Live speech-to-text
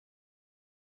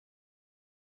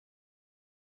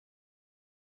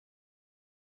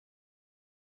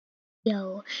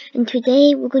Yo, and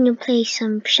today we're going to play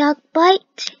some Shark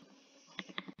Bite.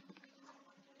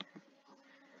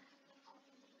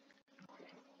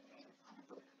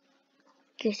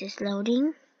 This is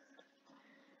loading.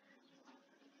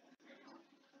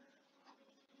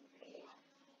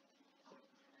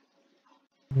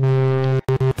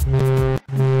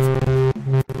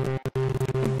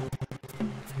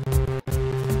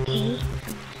 Okay,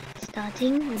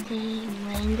 starting, and then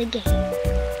we're in the game.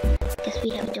 Guess we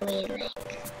have to wait like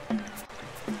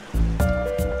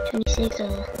 26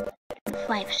 or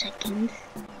 5 seconds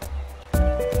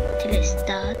till it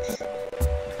starts.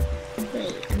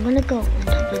 Wait, I'm gonna go on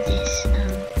top of this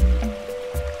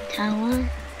tower,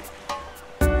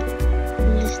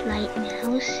 this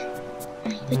lighthouse.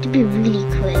 You have to be really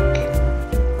quick,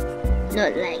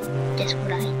 not like just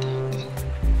what I did.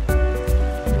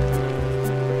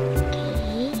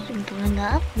 Okay, I'm going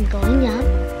up, I'm going up.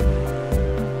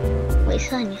 Wait,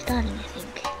 son, you're starting, I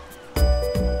think.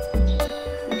 Okay,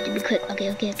 you have to be quick.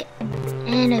 Okay.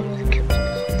 And I wasn't quick enough.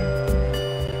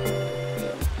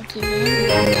 Okay,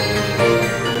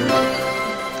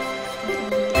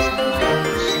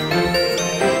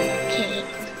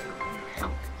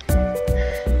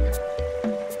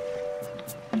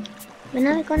 we're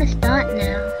not gonna start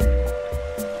now.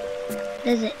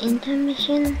 There's an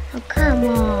intermission? Oh, come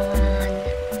on.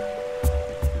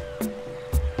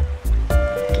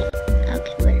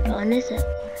 Okay, we're on this up.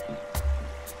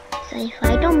 So if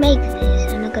I don't make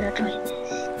this, I'm not gonna try this.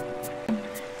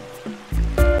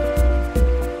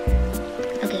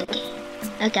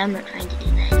 Okay, I'm not trying to do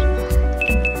that anymore.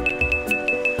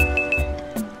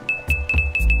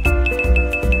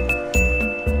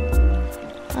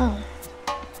 Oh.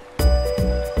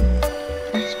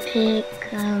 Let's pick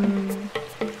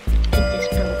this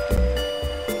boat.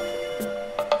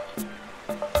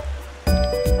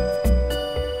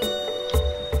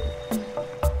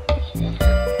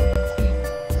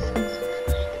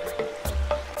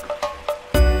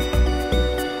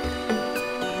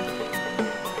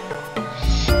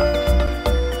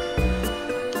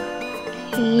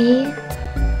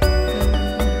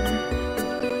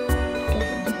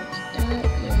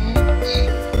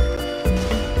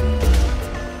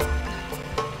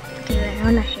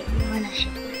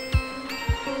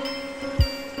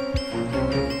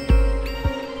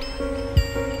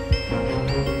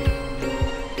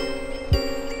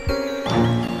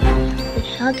 The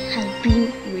shark has been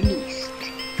released.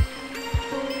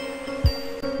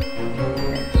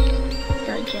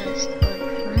 So just go in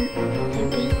front,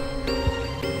 open.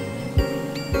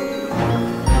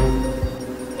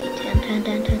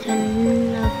 Okay, turn.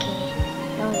 Okay,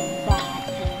 that was bad.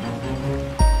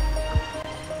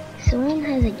 Someone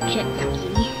has a jet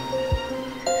ski.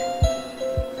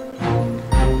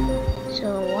 So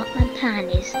what my plan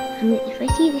is, if I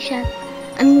see the shark,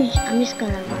 I'm just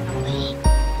gonna run away.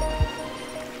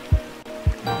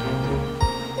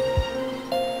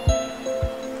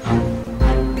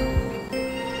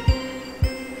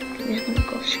 I'm just gonna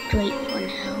go straight for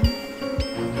now.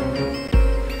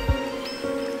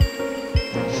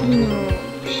 See no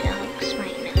sharks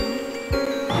right now.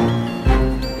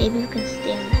 Maybe we can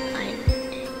stay on that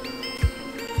island.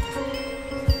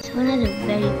 Someone has a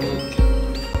very big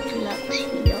deluxe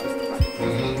yacht right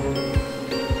there.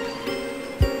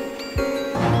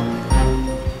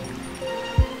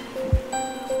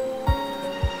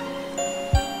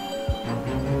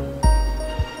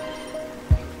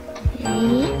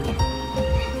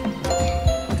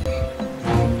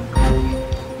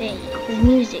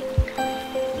 Music.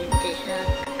 Is the shark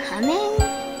coming?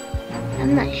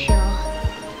 I'm not sure.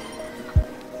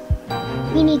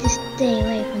 We need to stay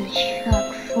away from the shark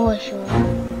for sure.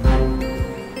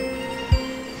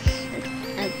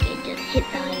 Okay, just hit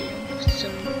the island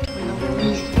for no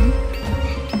reason.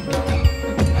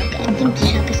 Okay, I think the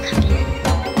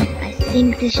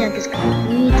shark is coming.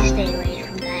 We need to stay away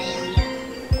from that area.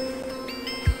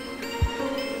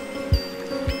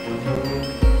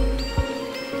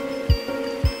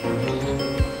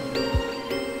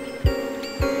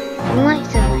 I might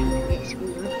survive with this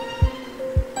wheel.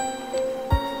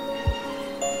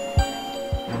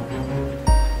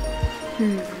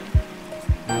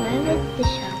 Where would the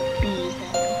shark be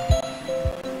though?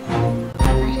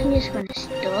 I'm just gonna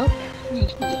stop and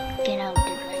get out the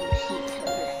driving seat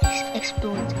and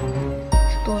explore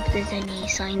if there's any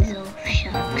signs of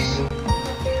sharks.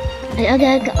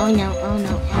 Okay. Oh no.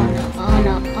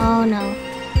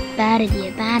 Bad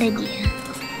idea.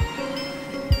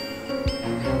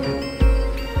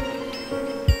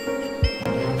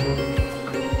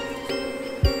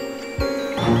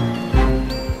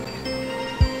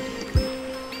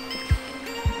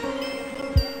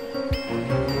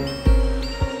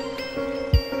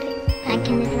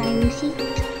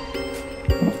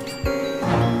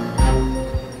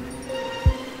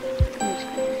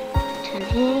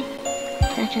 here.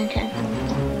 Turn.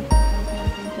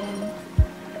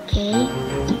 Okay,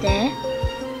 there.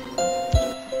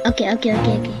 Okay.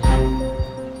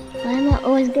 Why am I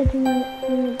always getting the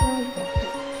bag?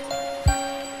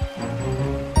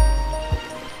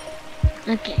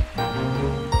 Okay.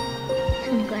 So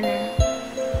I'm gonna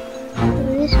go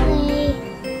this way.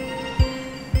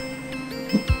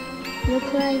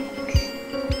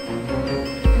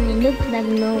 Looks like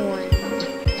no one.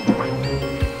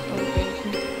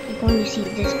 I'm going to see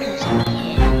this person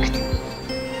here next to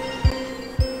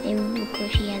me. Maybe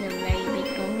because she has a very big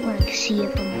boat, or I can see it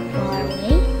from far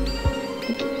away.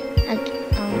 Okay.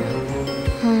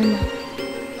 Oh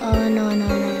no.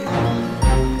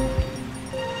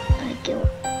 Okay,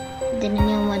 didn't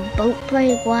know my boat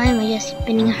break. Why am I just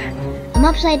spinning her? I'm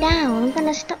upside down. I'm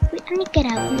gonna stop. I need to get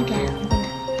out. I'm gonna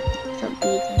stop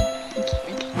breathing.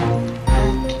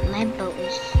 Okay, my boat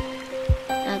is...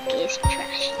 Okay, it's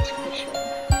trash, it's for sure.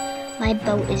 My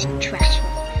boat is trash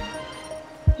right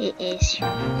now. It is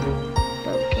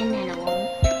broken and old.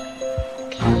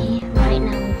 Okay, right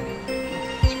now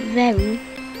it's very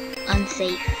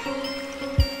unsafe.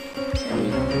 So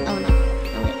oh no,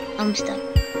 oh wait, I'm stuck.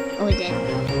 Oh, it's dead.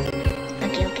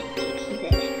 Okay, keep it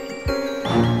there.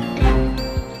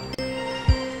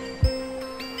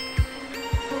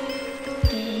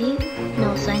 Okay, no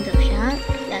signs of shark.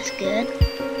 That's good.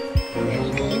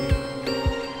 Very good.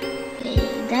 Okay,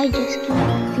 that jet ski. I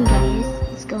think it is.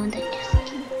 Let's go on that jet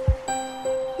ski.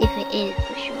 If it is,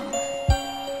 for sure.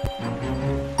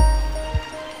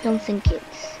 Don't think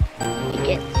it's a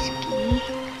jet ski.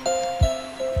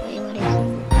 Wait, what is it?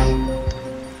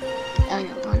 Oh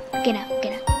no, get out. Okay,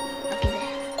 there.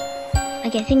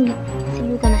 Okay, I think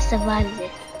we're gonna survive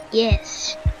this.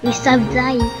 Yes, we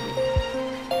survived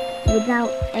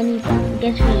without any. I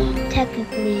guess we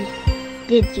technically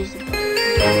did use it.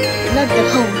 Not the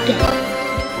whole game.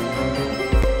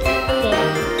 Okay,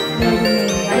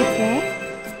 there's right there.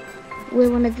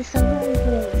 We're one of the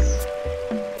survivors.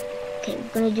 Okay,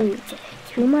 we're gonna do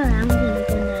 2 more rounds and we're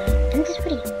gonna end this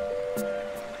video.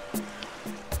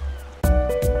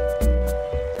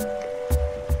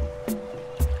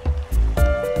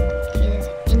 Okay, there's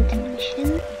intermission.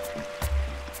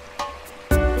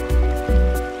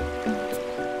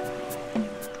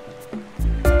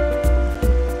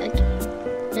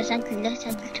 Let's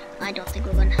I don't think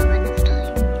we're gonna have enough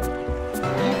time.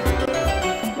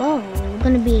 Yeah. Whoa, we're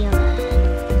gonna be on a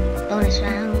bonus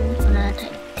round on a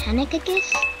Titanic, I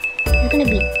guess. There's gonna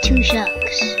be 2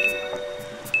 sharks.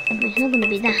 It's not gonna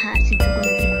be that hard since we're gonna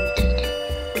be on the Titanic.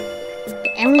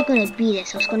 But everyone's gonna be there,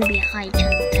 so it's gonna be a high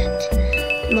chance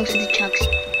that most of the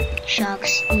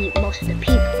sharks eat most of the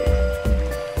people.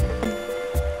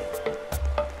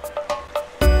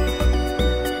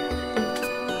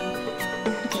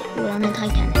 On the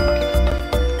Titanic.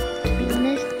 To be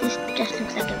honest, this just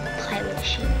looks like a pirate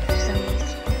ship for some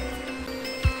reason.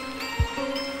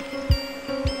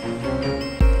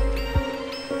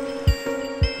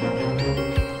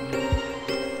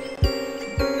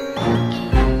 Okay.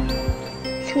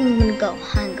 So I'm gonna go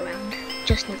hang around,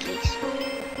 just in case. Okay,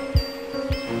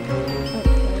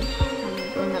 I'm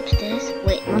going upstairs.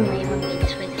 Wait, one way,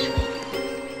 this way.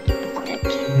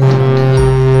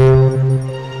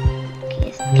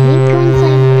 Can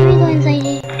we go inside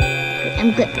here? I'm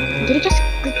good. Did it just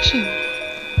glitch in?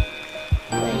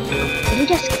 Wait, did it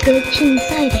just glitch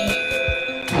inside here?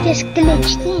 I just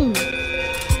glitched in.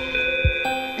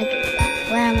 Okay,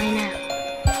 where am I now?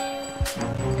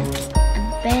 Okay, I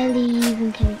barely even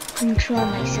can control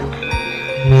myself. So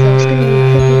it's gonna be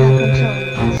pretty hard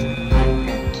controlling this.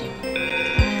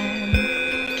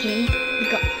 Okay, we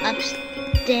got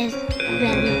upstairs,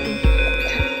 barely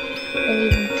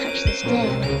even touch the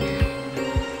stairs right now.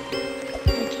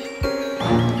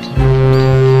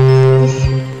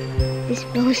 This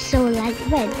boat is so like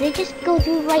red. They just go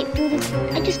right through the.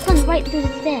 I just gone right through the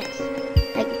stairs,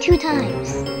 like 2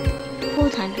 times, 4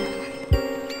 times now.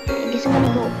 I guess I'm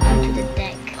gonna go onto the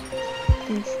deck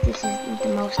since this is the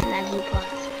most laggy part.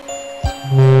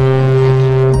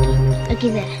 Okay,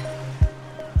 there.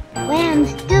 Wait, I'm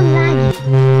still laggy.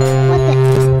 What the?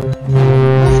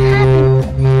 What's happening?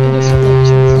 It just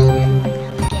glitches right now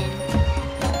again.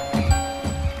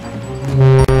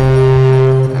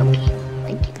 Okay.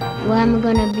 Well, I'm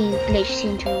gonna be glitched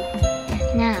into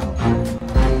now.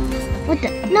 What the?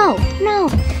 No!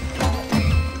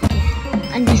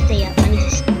 I need to stay up.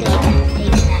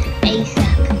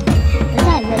 ASAP. What's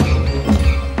that look?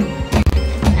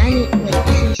 I need. Wait, I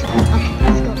see something. Okay,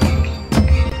 let's go. Okay.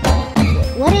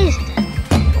 What is that?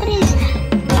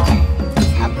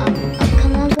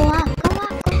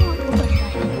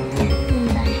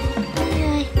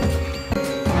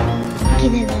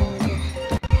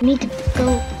 need to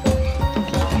go.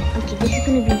 Okay, this is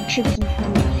gonna be tricky for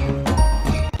me.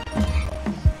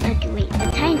 Okay, wait, the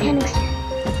Titanic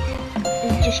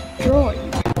is destroyed.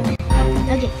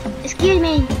 Okay, excuse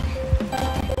me.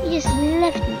 You just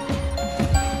left me.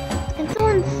 Can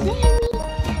someone save me?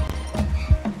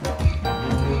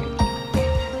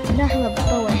 I don't have a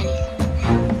bow or anything.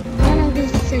 I don't know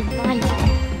who's surviving.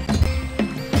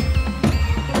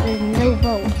 There's no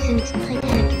bow since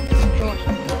Titanic is destroyed.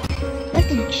 You have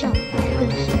to jump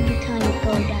because every time you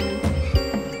go down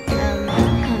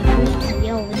concrete, so we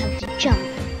always have to jump.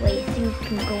 Wait, I think we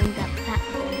can go on that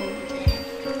platform over there.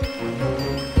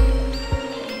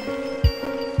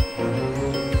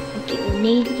 Okay, we're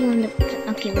nearly on the.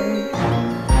 Okay, we're on.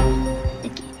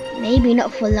 Okay, maybe not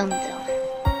for long though.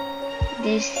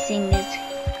 This thing is.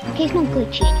 Okay, it's not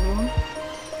glitchy anymore.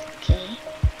 Okay.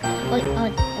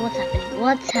 What's happening?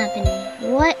 What's happening?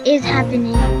 What is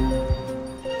happening?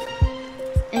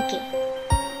 Okay.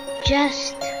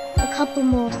 Just a couple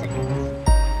more seconds.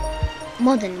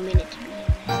 More than a minute to be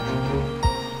honest.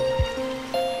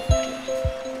 Okay.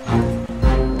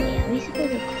 Wait, are we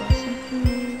supposed to cross something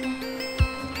over there?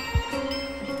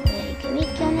 Wait, can we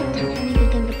get on the Titanic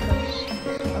again because...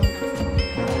 Oh no.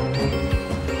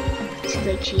 It's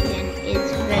glitchy then.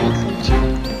 It's very glitchy.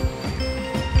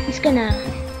 It's gonna...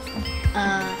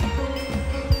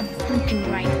 hunting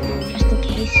rifle just in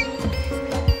case.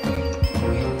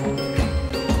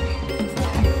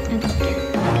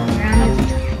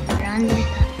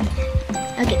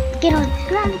 Okay, get on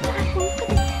ground platform.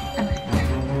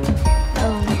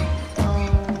 Oh no.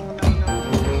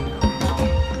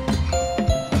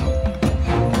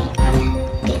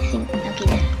 Okay,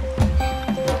 there.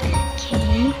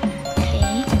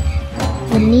 Okay.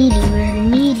 We're needy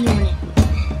on it.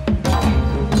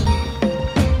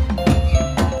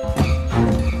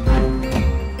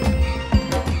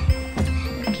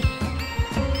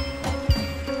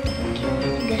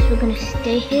 We're gonna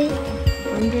stay here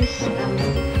on this.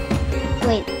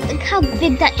 Wait, look how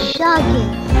big that shark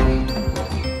is.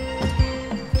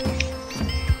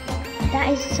 That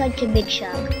is such a big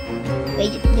shark.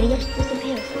 Wait, did he just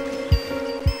disappear or something?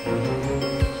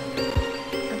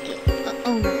 Okay.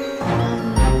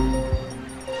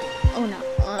 Oh no.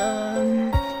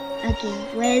 Okay.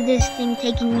 Where is this thing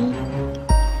taking me?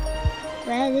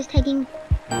 Where is this taking me?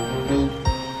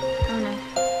 Oh no.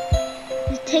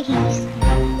 It's taking me.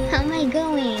 How am I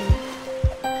going?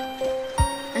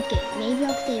 Okay, maybe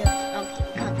I'll stay up. Okay,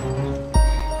 can't go.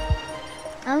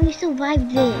 How we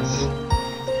survived this?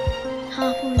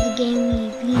 Half of the game we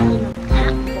being in a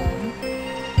platform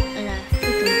and a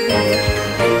freaking bridge.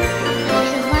 And we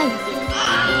survived this.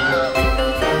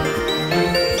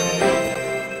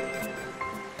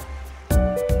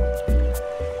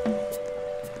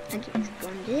 Okay, let's go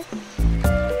on this.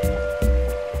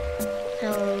 So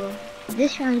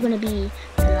this round is gonna be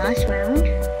last round.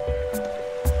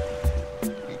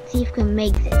 Let's see if we can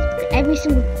make this. Every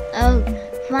single. Oh,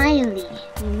 finally,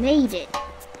 we made it.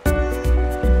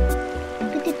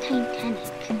 Look at the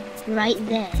Titanic right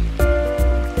there.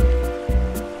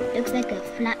 Looks like a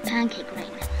flat pancake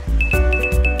right now.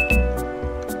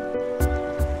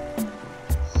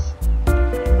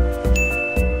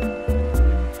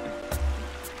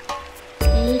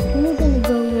 Okay, we're gonna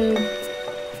go with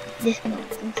this one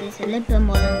since it's a little bit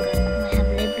more longer. Might have a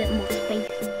little bit more space.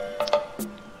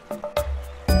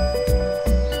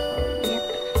 So, yep.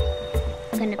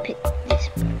 I'm gonna pick this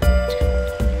one.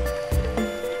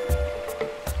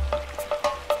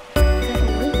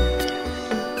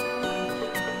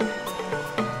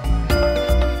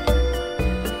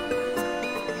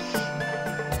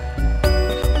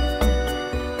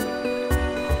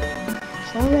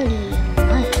 It's already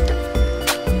night.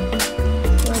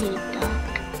 It's already dark.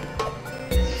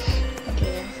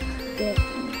 Okay, that's good.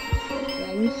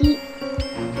 Let me see.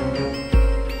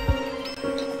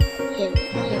 Here it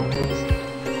is.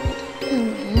 Come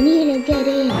on, I need to get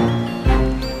in.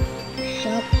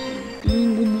 Shop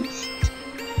being released.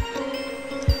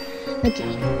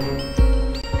 Okay.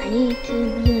 I need to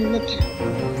be on the lookout.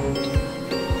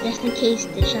 Just in case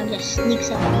the shark just sneaks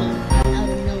up on me out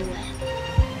of nowhere.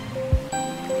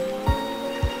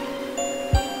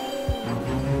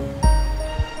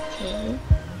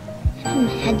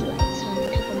 Headlights on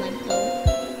top of my boat,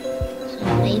 so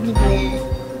maybe the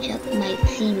shark might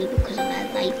see me because of my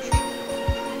lights.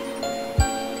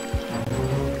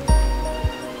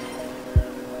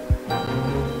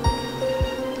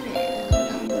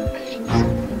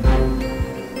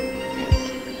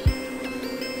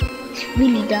 It's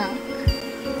really dark.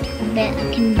 I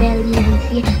can barely even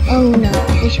see it. Oh no,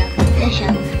 the shark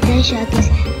is.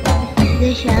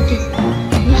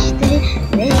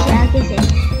 like I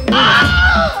said, we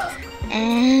died.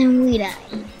 And we died.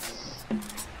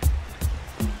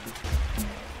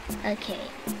 Okay,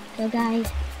 so guys,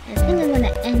 I think I'm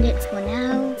gonna end it for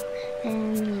now.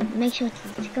 And make sure to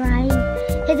subscribe,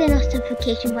 hit the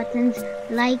notification buttons,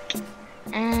 like,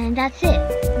 and that's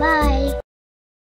it. Bye.